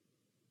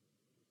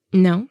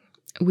No,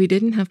 we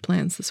didn't have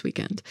plans this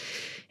weekend.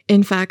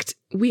 In fact,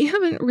 we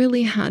haven't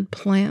really had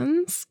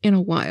plans in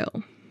a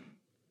while.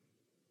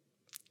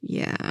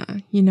 Yeah,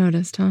 you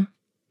noticed, huh?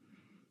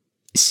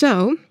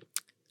 So,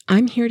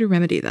 I'm here to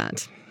remedy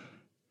that.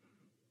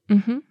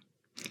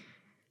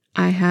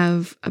 I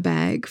have a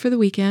bag for the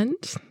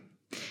weekend,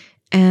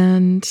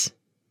 and,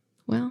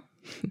 well,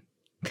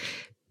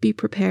 be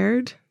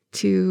prepared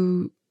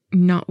to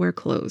not wear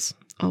clothes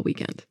all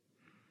weekend.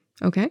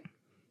 Okay?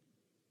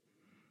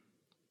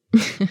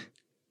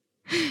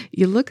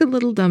 You look a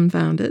little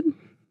dumbfounded.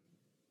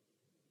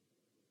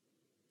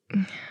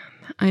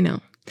 I know.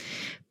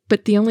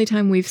 But the only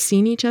time we've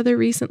seen each other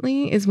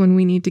recently is when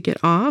we need to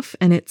get off,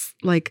 and it's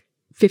like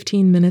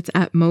 15 minutes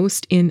at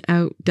most, in,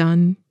 out,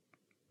 done.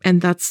 And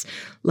that's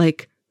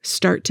like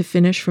start to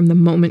finish from the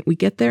moment we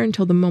get there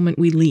until the moment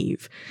we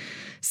leave.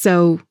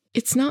 So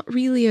it's not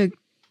really a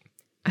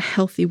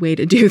healthy way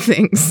to do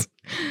things.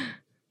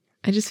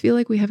 I just feel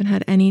like we haven't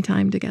had any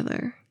time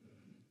together.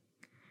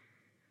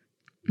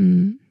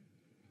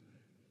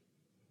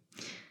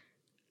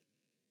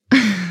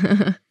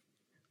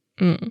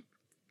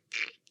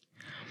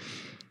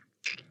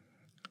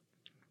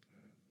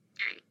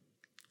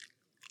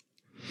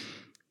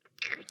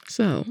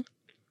 So,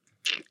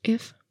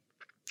 if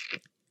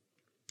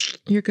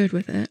you're good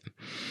with it,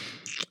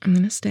 I'm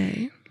going to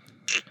stay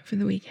for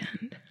the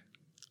weekend.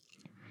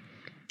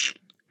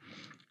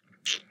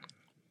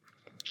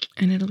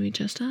 And it'll be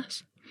just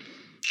us.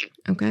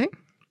 Okay?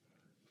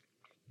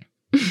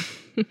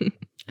 I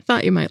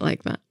thought you might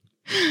like that.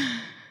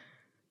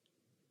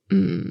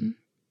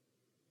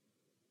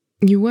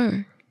 You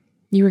were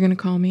going to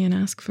call me and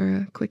ask for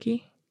a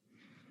quickie?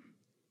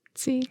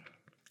 See,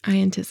 I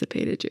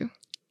anticipated you.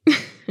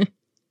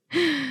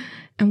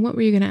 And what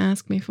were you going to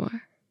ask me for?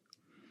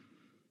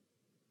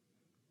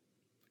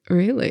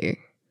 Really?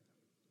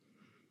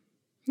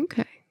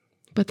 Okay.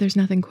 But there's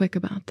nothing quick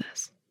about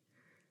this.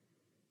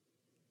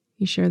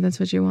 You sure that's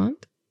what you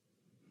want?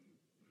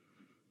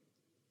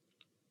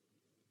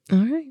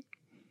 All right.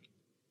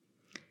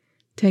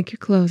 Take your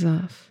clothes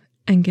off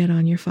and get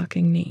on your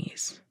fucking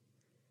knees.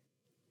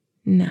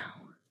 Now.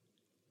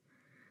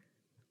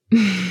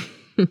 Good.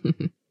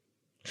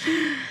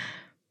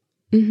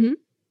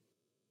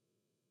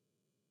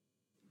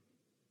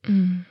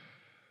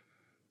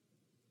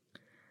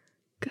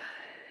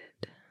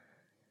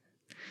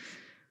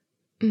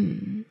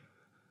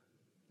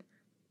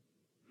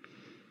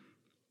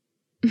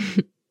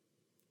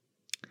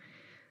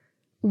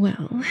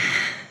 Well,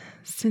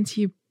 since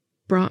you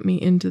brought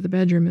me into the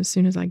bedroom as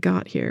soon as I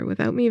got here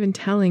without me even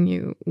telling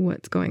you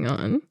what's going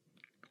on,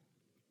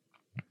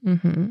 I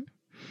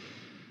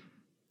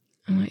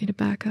want you to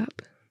back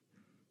up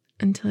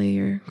until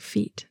your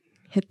feet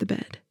hit the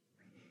bed.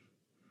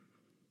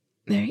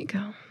 There you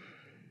go.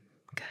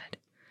 Good.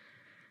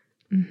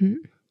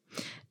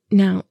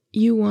 Now,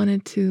 you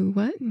wanted to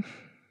what?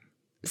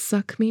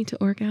 Suck me to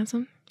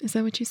orgasm? Is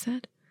that what you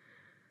said?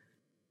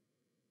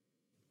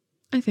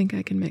 I think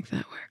I can make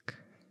that work.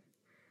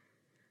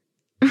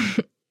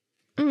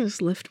 I'll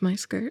just lift my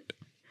skirt.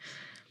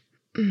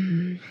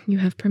 You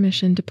have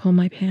permission to pull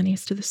my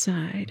panties to the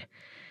side.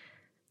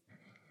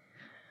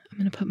 I'm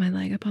going to put my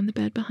leg up on the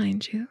bed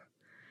behind you.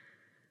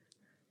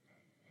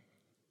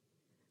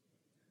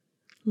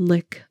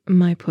 Lick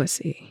my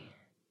pussy.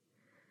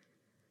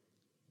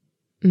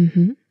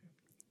 Is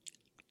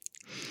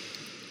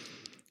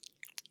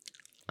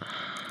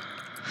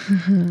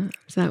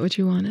that what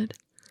you wanted?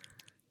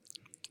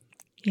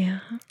 Yeah.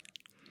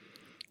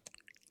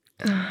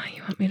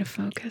 You want me to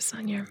focus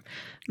on your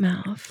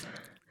mouth,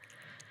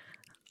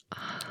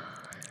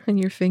 on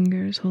your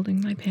fingers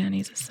holding my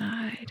panties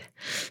aside,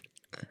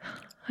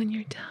 on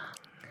your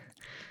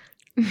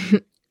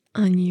tongue,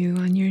 on you,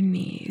 on your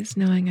knees,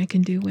 knowing I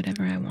can do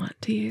whatever I want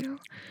to you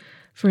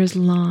for as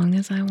long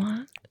as I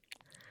want.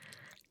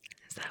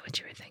 Is that what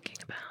you were thinking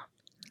about?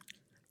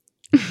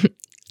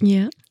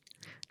 Yeah?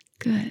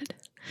 Good.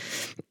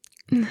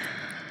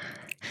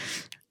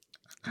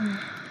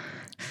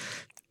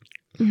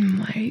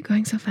 Why are you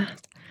going so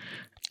fast?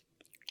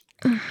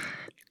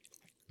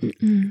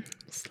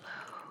 Slow.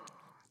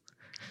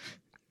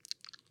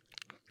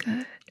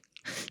 Good.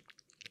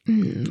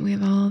 We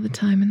have all the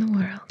time in the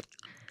world.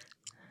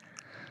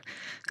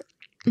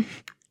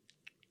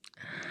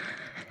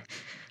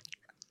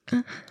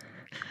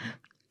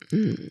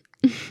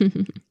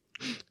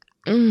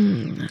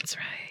 That's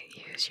right.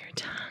 Use your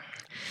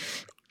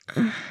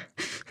tongue.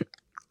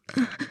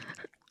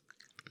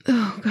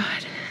 Oh,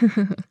 God.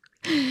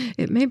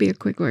 It may be a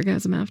quick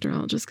orgasm after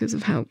all, just because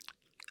of how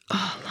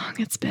long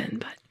it's been,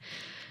 but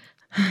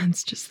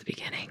it's just the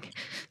beginning.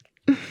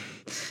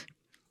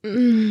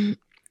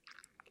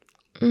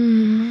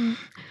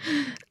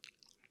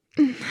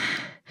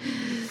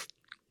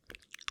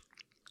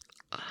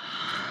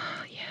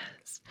 Oh,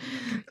 yes.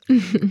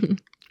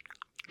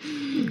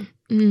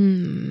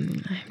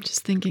 I'm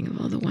just thinking of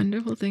all the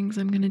wonderful things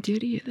I'm going to do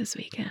to you this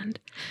weekend.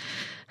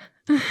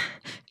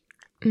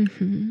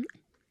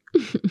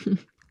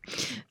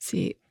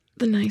 See,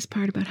 the nice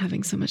part about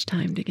having so much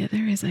time together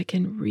is I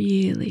can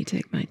really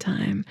take my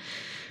time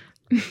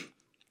and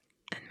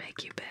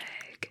make you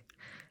beg.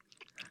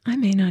 I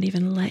may not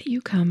even let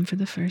you come for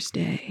the first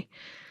day.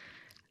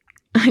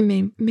 I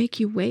may make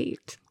you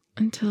wait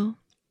until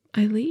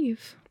I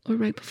leave or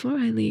right before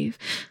I leave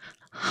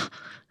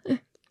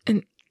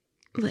and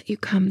let you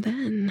come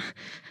then.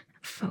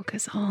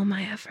 Focus all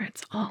my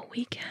efforts all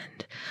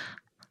weekend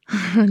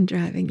on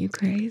driving you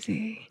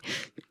crazy.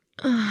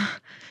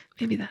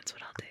 Maybe that's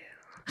what I'll do.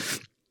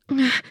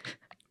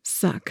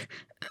 Suck.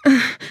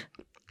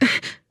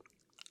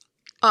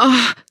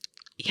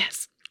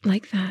 Yes,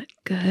 like that.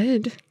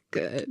 Good.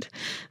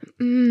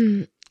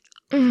 I'm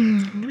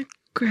gonna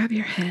grab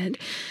your head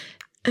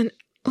and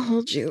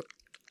hold you.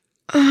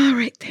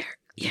 Right there.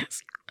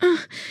 Yes.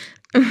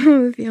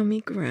 Feel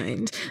me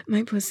grind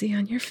my pussy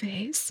on your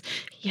face.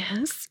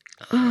 Yes.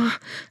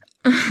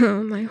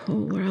 My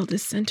whole world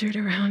is centered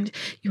around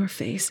your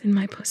face and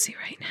my pussy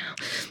right now.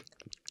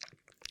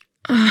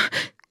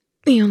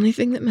 The only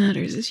thing that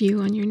matters is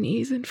you on your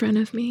knees in front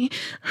of me,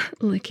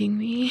 licking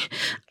me.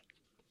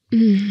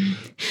 We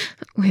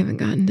haven't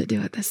gotten to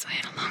do it this way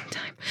in a long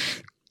time.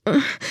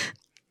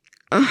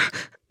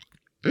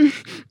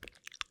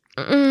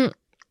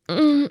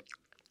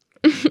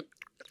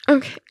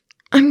 Okay,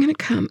 I'm gonna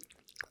come.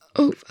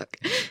 Oh, fuck.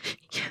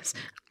 Yes.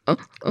 Oh.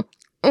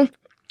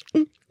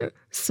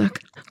 Suck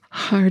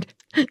hard.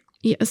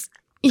 Yes.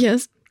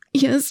 Yes.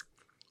 Yes.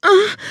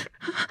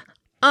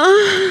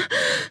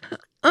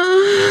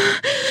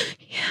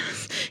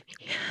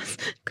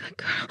 Good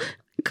girl.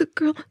 Good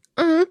girl.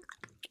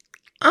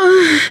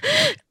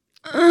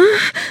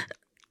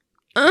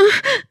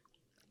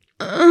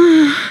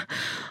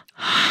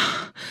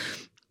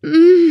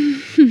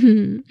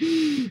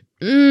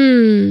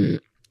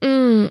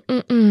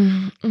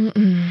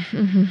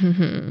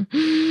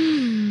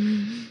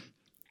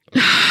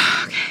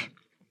 Okay.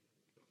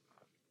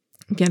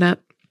 Get up.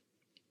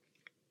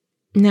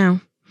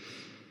 Now.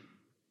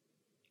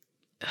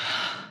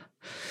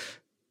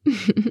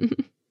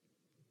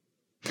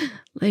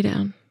 Lay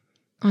down.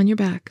 On your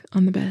back.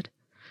 On the bed.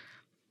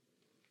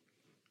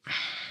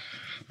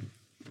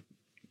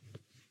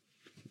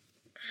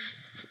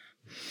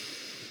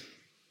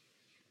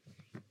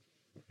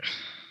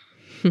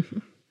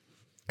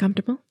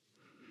 Comfortable?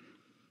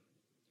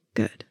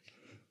 Good.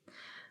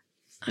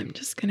 I'm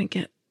just gonna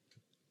get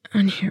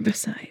on here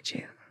beside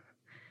you.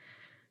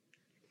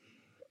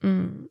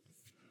 Good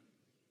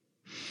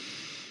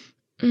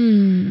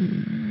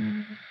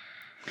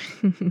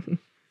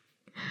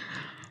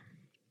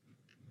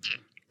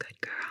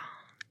girl.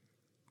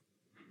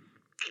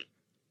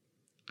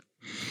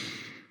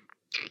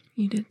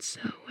 You did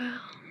so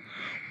well.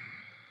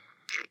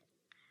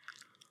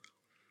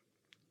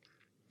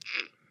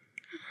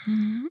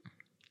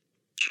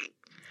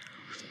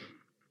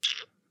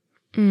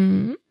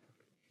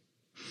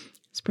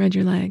 Spread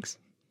your legs.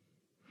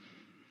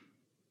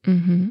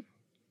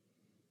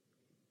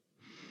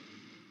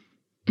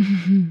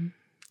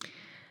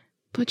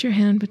 Put your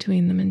hand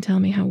between them and tell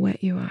me how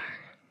wet you are.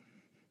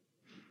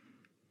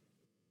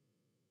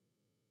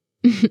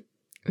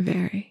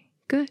 Very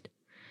good.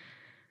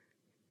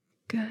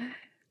 Good.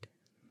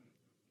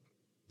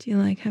 Do you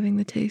like having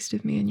the taste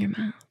of me in your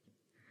mouth?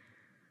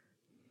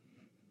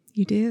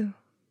 You do.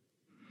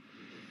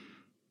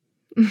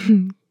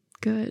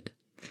 Good.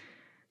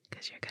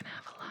 Because you're going to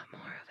have a lot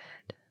more of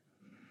it.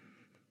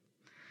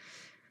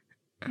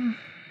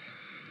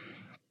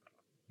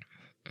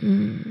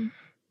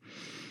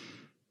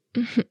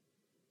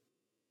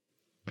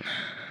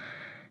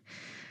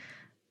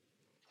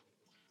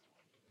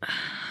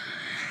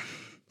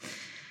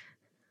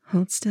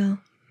 Hold still.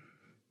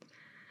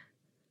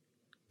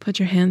 Put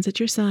your hands at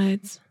your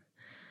sides.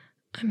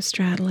 I'm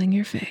straddling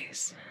your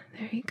face.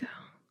 There you go.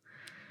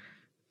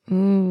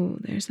 Ooh,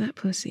 there's that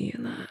pussy you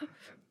love.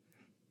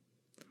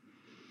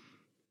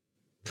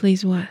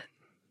 Please what?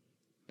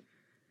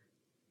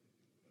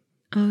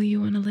 Oh, you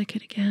want to lick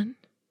it again?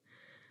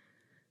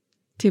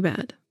 Too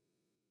bad.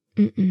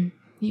 You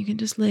can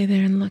just lay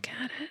there and look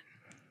at it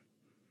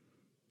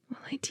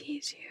while I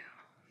tease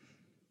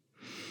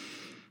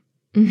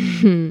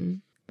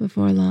you.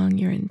 Before long,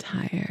 your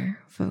entire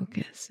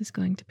focus is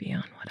going to be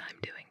on what I'm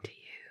doing to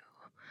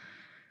you.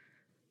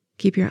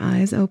 Keep your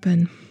eyes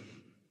open,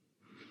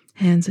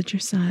 hands at your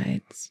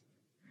sides,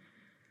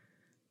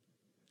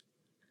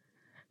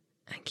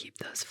 and keep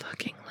those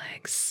fucking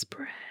legs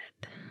spread.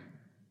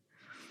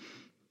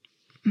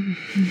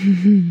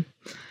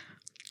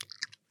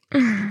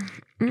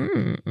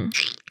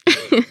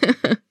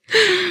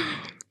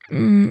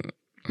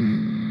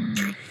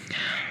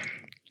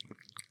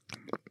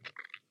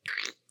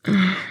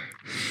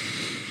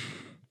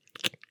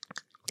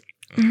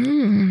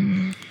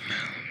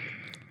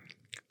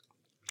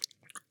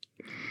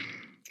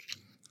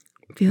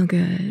 Feel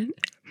good.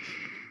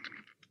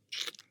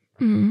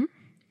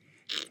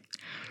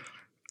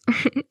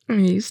 Are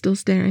you still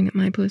staring at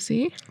my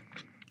pussy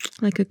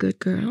like a good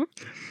girl?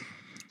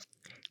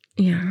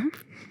 Yeah.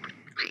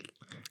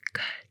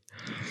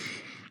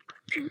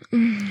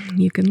 Good.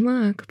 You can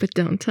look, but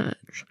don't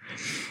touch.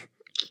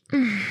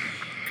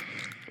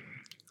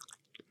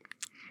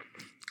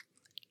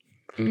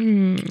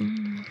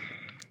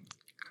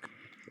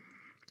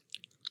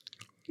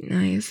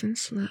 Nice and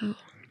slow.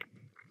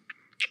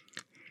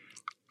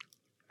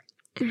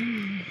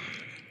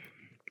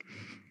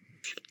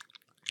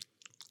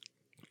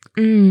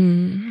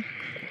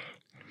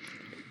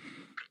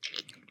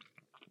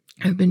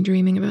 I've been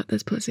dreaming about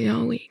this pussy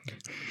all week.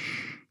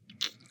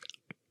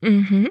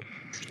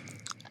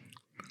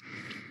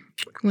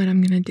 What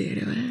I'm gonna do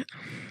to it.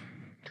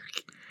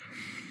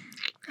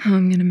 How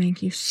I'm gonna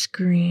make you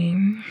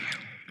scream.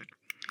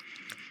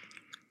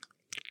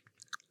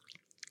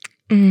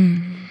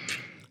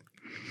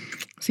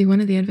 See,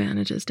 one of the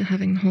advantages to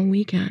having the whole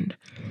weekend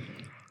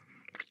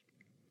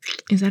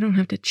is I don't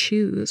have to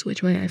choose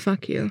which way I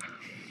fuck you.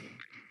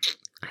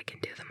 I can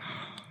do them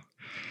all.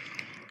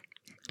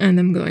 And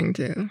I'm going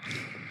to.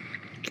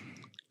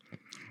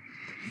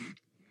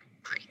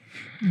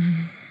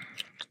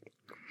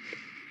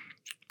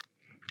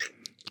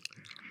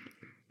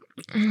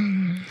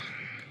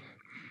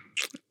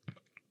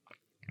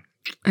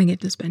 I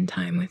get to spend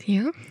time with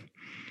you.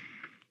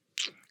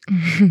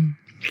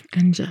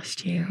 And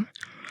just you,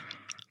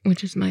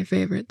 which is my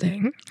favorite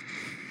thing.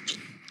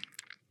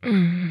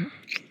 And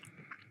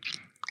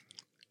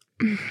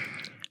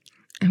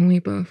we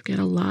both get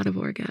a lot of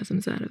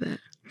orgasms out of it.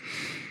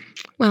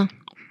 Well,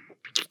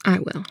 I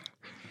will.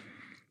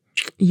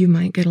 You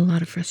might get a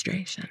lot of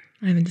frustration.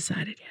 I haven't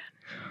decided yet.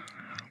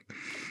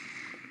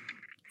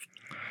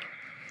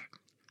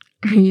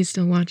 Are you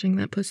still watching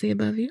that pussy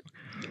above you?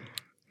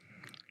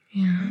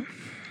 Yeah.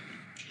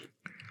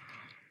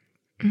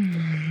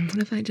 What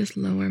if I just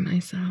lower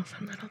myself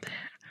a little bit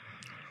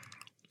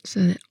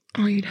so that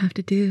all you'd have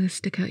to do is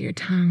stick out your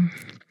tongue?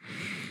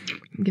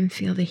 You can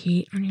feel the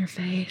heat on your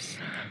face.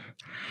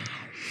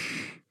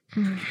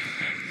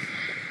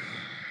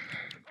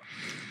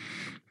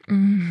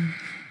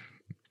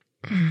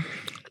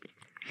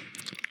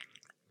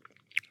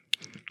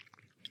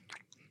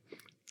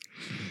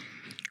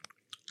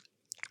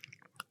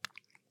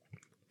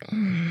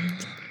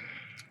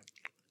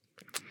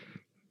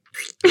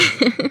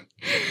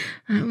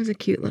 That was a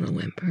cute little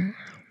whimper.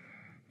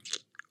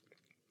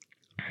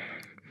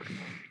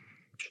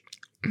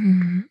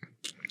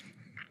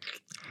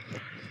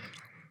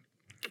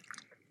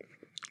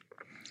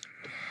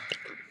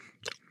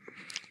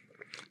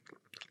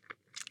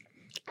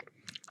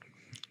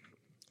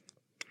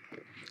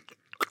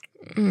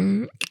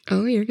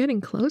 Oh, you're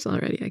getting close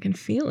already. I can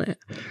feel it.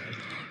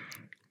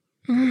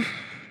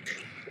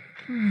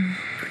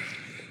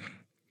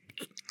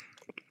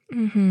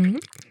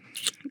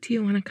 Do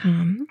you want to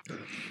come?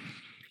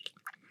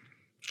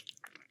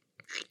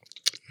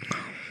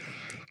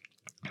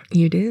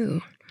 You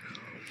do.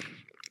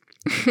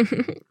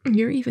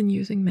 You're even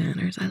using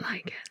manners. I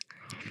like it.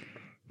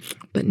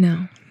 But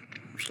no,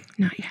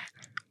 not yet.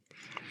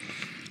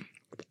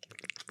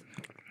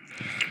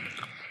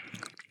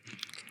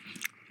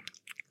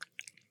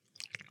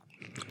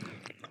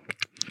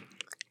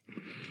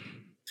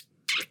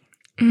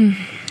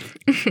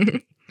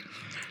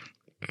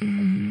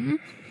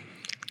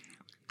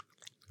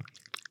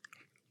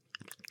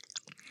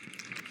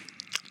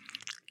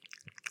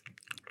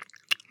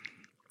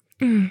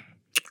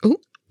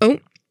 Oh,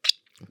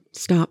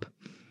 stop.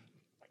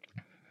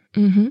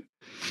 Well,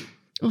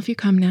 if you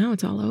come now,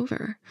 it's all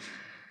over.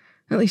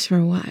 At least for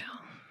a while.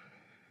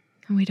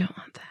 And we don't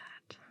want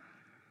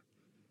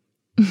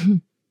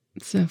that.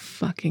 So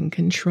fucking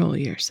control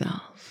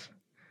yourself.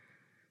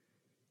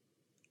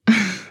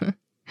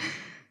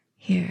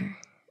 Here,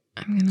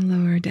 I'm gonna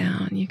lower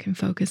down. You can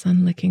focus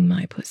on licking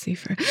my pussy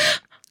for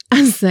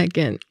a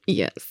second.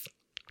 Yes.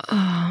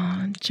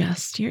 Oh,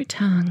 just your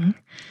tongue.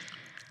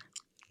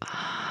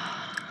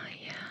 Oh,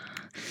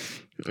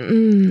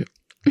 yeah.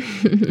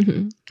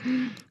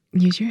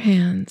 Use your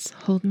hands,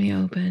 hold me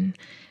open,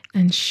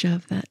 and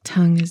shove that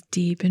tongue as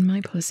deep in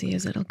my pussy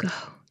as it'll go.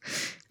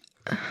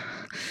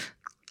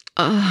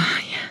 Oh,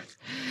 yes.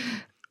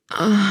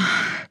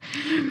 Oh.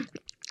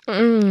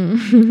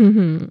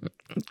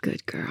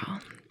 Good girl.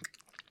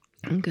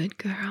 Good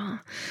girl.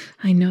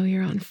 I know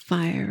you're on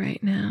fire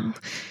right now.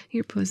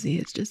 Your pussy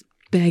is just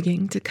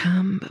begging to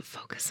come, but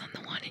focus on the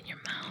one in your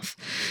mouth.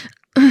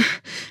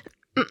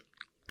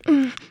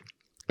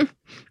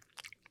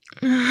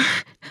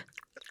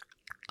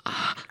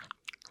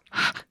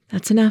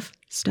 That's enough.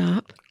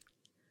 Stop.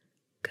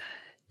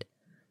 Good.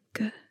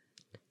 Good.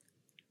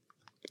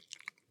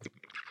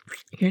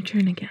 Your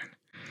turn again.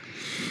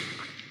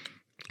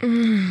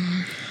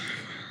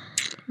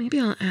 Maybe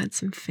I'll add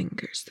some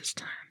fingers this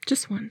time.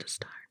 Just one to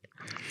start.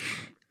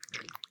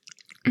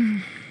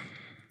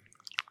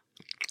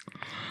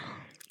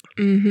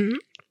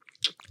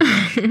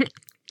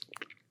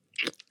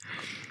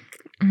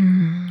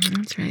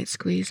 That's right.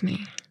 Squeeze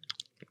me.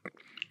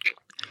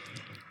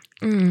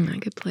 I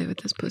could play with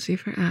this pussy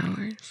for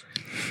hours.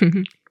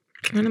 And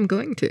I'm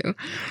going to.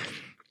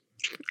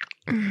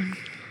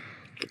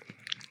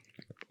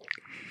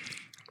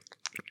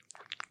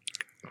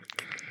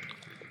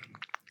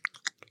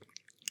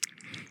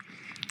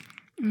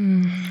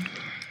 Mm.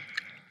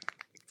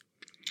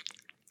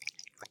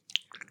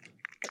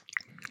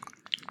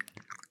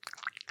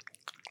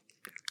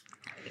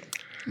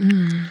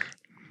 Mm.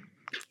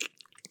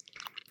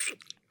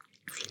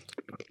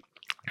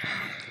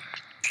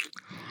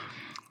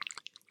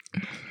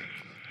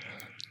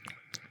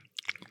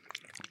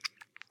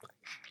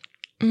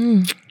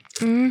 Mm.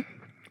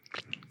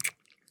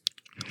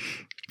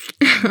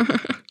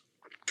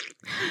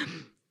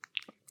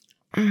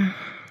 Mm.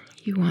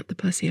 You want the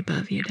pussy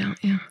above you,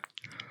 don't you?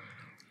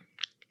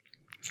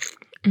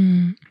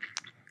 Mm.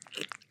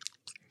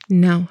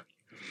 No.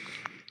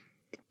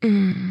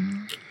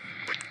 Mm.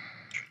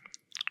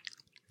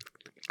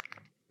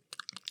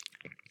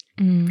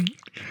 Mm.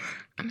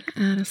 I'm going to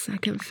add a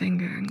second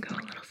finger and go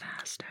a little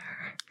faster.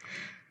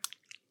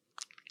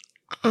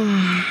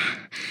 Oh.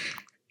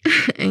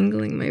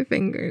 Angling my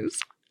fingers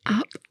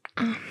up.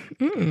 Oh.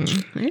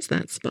 There's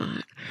that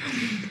spot.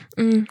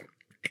 Mm.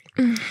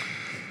 Mm.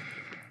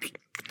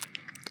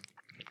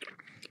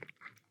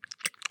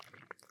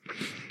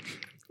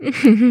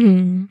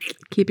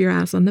 Keep your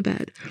ass on the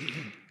bed.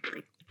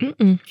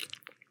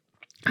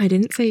 I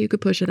didn't say you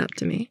could push it up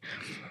to me.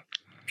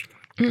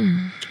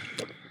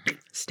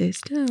 Stay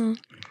still.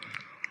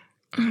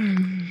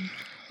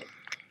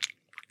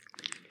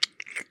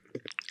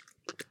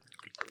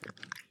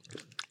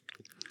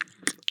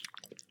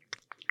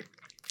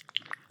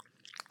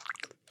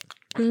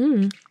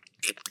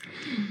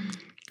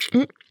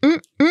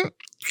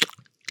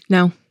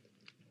 No.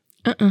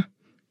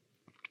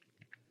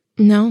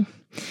 No.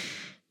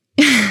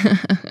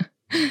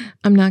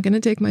 I'm not going to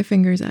take my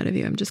fingers out of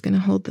you. I'm just going to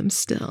hold them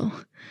still.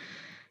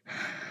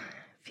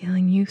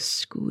 Feeling you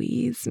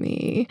squeeze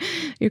me.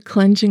 You're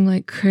clenching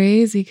like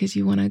crazy because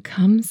you want to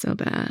come so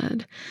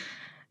bad.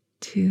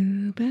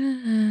 Too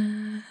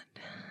bad.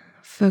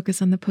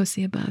 Focus on the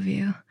pussy above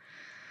you.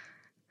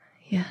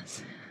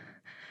 Yes.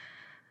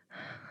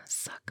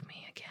 Suck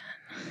me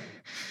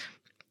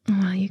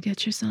again while you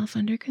get yourself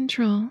under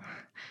control.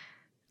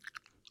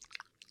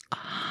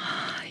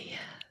 Ah, yes.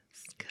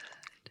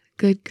 Good.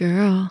 Good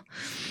girl.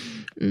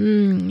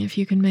 If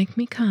you can make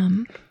me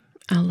come,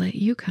 I'll let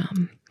you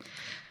come.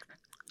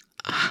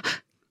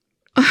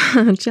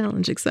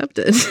 Challenge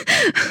accepted.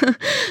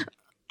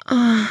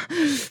 Oh,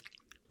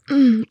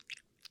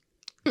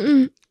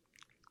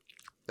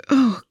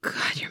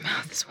 God, your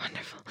mouth is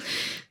wonderful.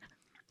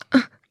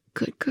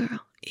 Good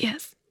girl.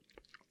 Yes.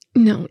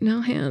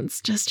 No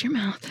hands, just your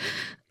mouth.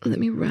 Let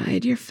me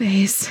ride your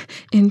face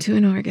into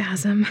an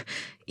orgasm.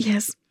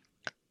 Yes.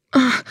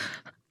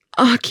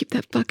 Keep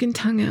that fucking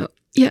tongue out.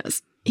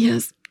 Yes.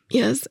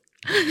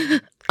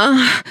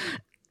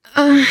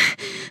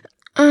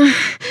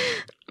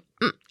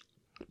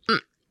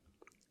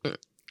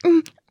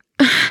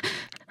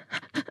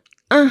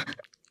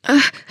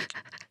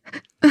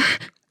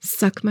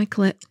 Suck my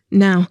clit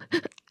now.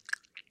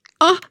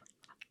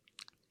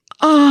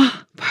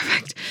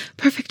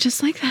 Perfect.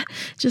 Just like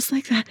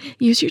that.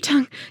 Use your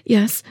tongue.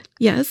 Yes.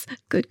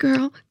 Good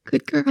girl.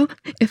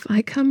 If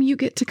I come, you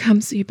get to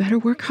come, so you better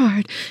work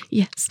hard.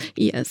 Yes.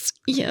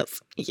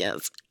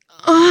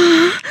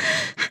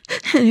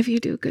 And if you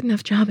do a good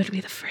enough job, it'll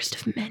be the first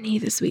of many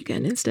this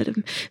weekend instead of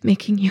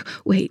making you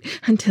wait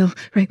until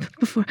right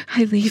before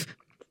I leave.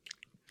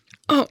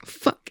 Oh,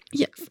 fuck.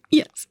 Yes.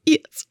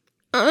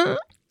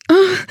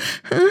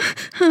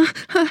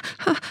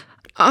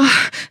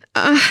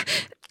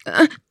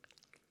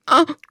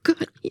 Oh,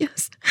 God,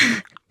 yes.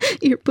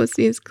 Your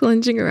pussy is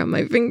clenching around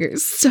my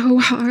fingers so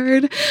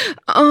hard.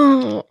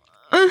 Oh,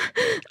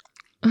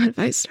 what if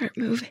I start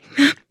moving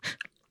them?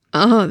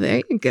 Oh,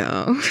 there you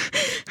go.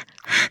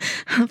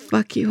 I'll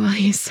fuck you while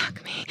you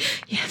suck me.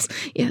 Yes.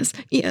 Yes,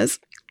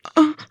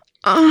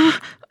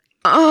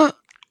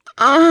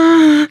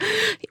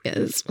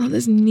 well,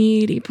 this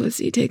needy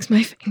pussy takes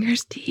my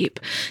fingers deep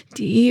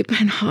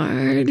and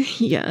hard.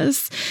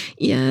 Yes,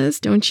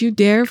 don't you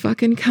dare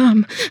fucking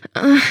come.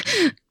 Oh,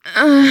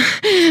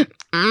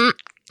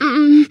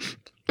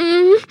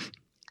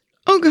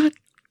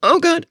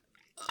 God.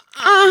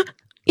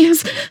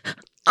 Yes.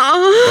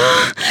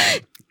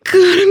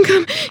 Good, I'm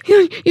coming.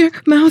 Your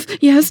mouth.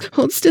 Yes,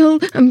 hold still.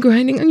 I'm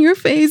grinding on your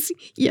face.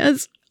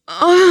 Yes.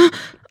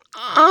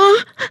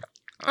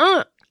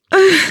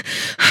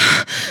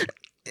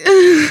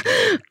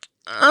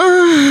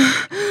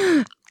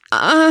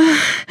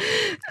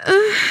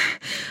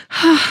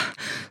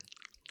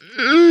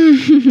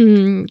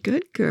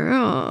 Good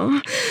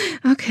girl.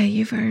 Okay,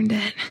 you've earned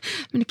it.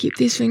 I'm gonna keep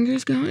these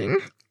fingers going.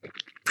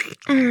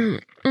 I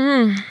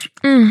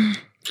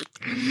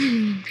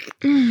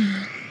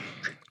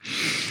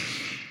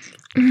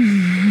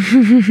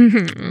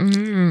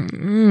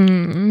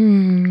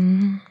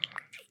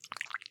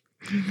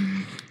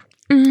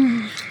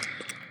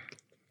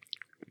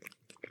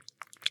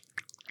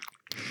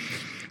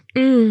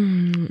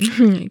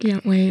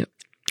can't wait.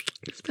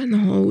 Spend the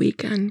whole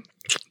weekend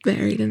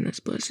buried in this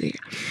pussy.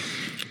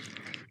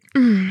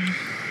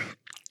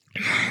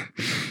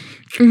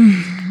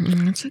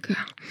 That's a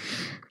girl.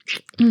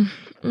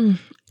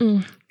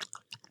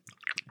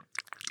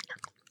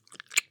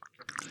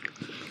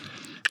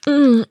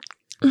 Mm.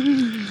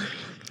 Mm.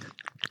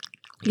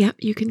 Yep,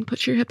 you can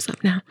put your hips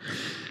up now.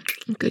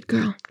 Good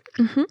girl.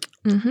 Mm-hmm.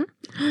 Mm-hmm.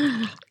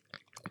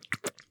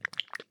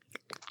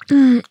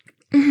 Mm.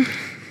 Mm.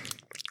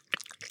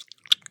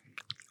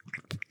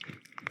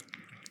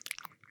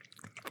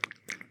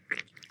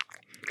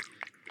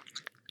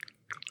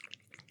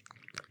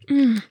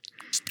 Mm.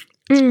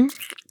 Mm.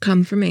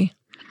 Come for me.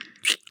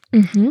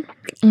 Mm-hmm.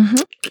 Mm-hmm.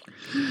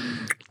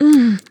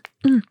 Mm.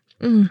 Mm.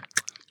 Mm.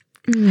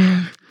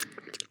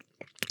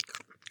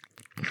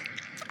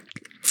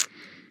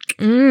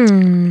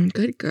 Mm.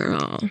 Good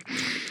girl.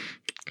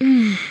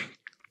 Mm.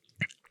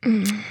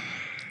 Mm.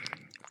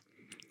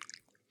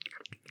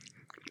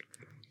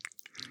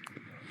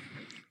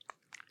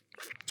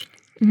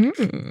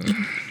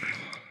 Mm.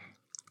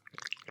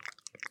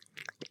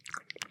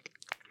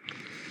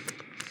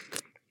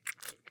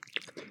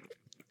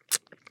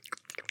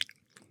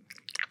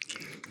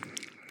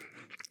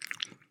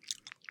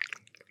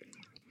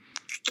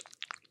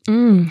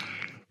 Mm.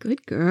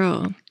 Good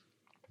girl.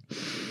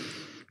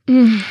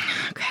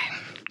 Okay.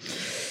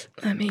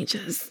 Let me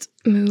just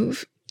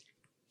move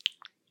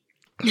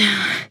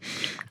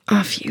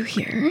off you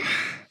here.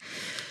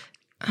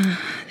 There.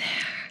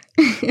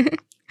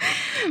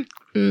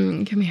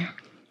 Come here.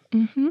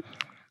 Mm-hmm.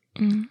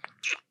 Mm.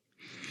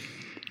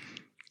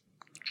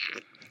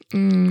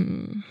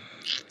 Mm.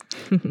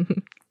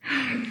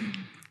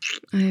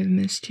 I've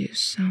missed you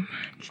so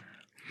much.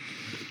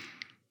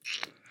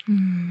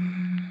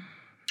 Mm.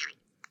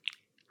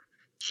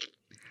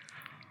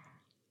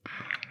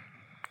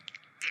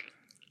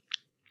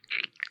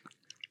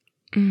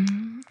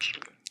 Mm.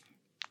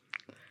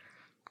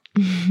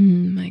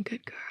 My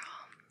good girl.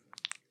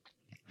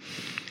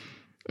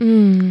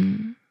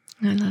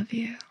 I love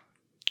you.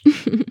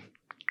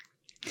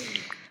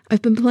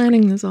 I've been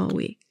planning this all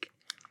week.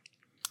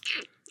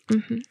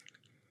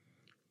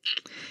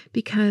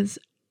 Because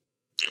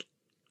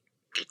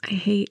I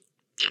hate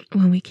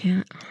when we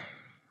can't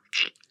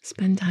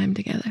spend time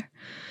together.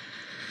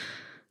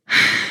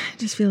 It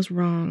just feels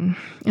wrong.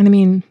 And I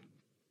mean,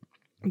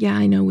 yeah,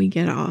 I know we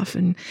get off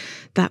and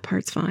that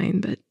part's fine,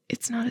 but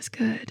it's not as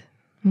good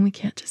when we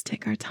can't just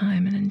take our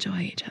time and enjoy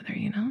each other,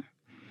 you know?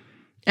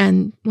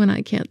 And when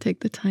I can't take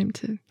the time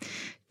to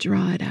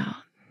draw it out,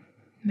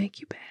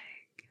 make you beg.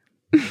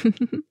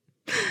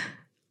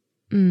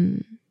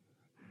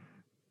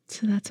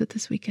 So that's what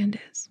this weekend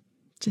is.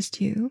 Just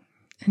you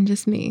and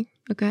just me,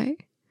 okay?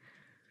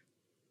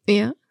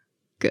 Yeah?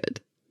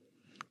 Good.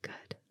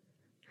 Good.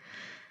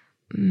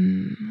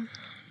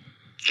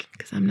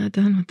 Because I'm not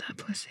done with that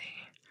pussy.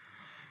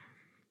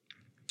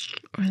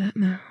 Or that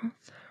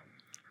mouth.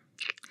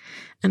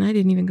 And I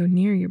didn't even go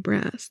near your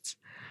breasts.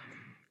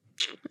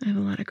 I have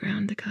a lot of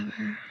ground to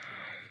cover.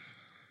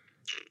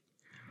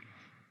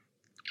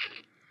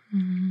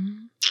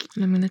 And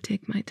I'm going to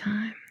take my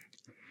time.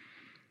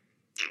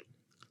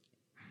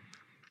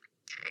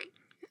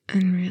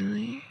 And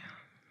really